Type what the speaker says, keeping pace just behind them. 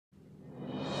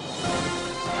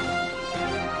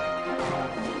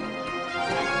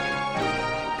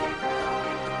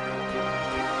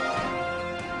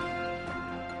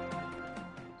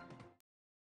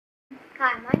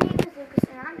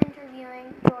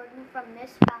from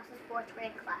Miss Spouse's 4th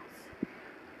grade class.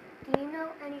 Do you know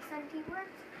any Centi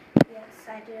words? Yes,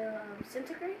 I do.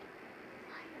 Centigrade?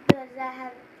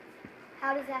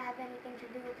 How does that have anything to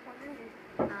do with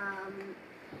 100?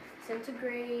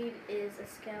 Centigrade is a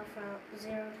scale from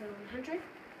 0 to 100.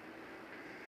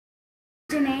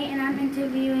 Janae, and I'm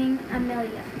interviewing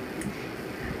Amelia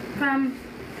from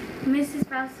Mrs.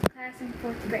 Spouse's class in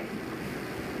 4th grade.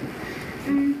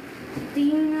 Do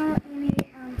you know any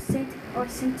cent or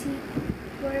centi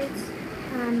words?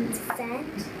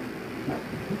 Cent?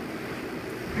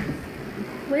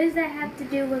 What does that have to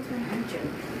do with 100?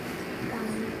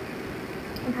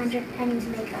 100 pennies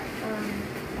make up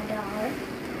 $1.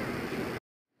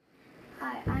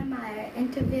 Hi, I'm Myra,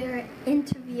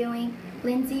 interviewing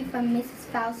Lindsay from Mrs.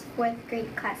 Spouse's 4th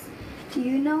grade class. Do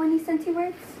you know any centi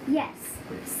words? Yes,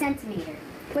 centimeter.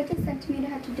 What does centimeter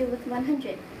have to do with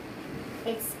 100?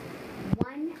 It's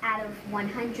 1 out of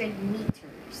 100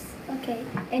 meters. Okay,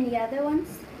 any other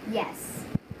ones? Yes,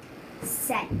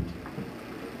 cent.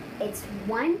 It's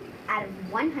 1 out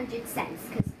of 100 cents,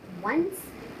 because 1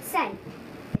 cent,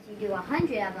 if you do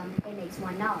 100 of them, it makes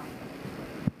 $1.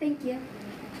 Thank you.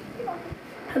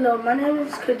 Hello, my name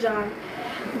is Kajan.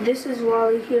 This is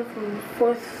Wally here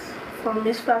from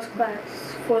Miss Spouse's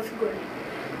class, 4th grade.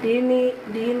 Do you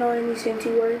know any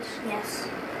centi words? Yes.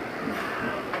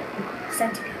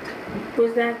 Centipede. What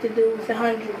does that have to do with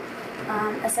 100?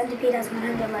 A centipede has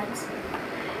 100 legs.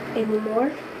 Any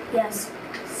more? Yes.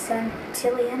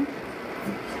 Centennial.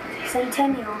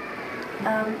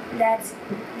 That's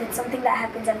something that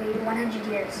happens every 100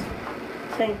 years.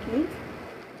 Thank you.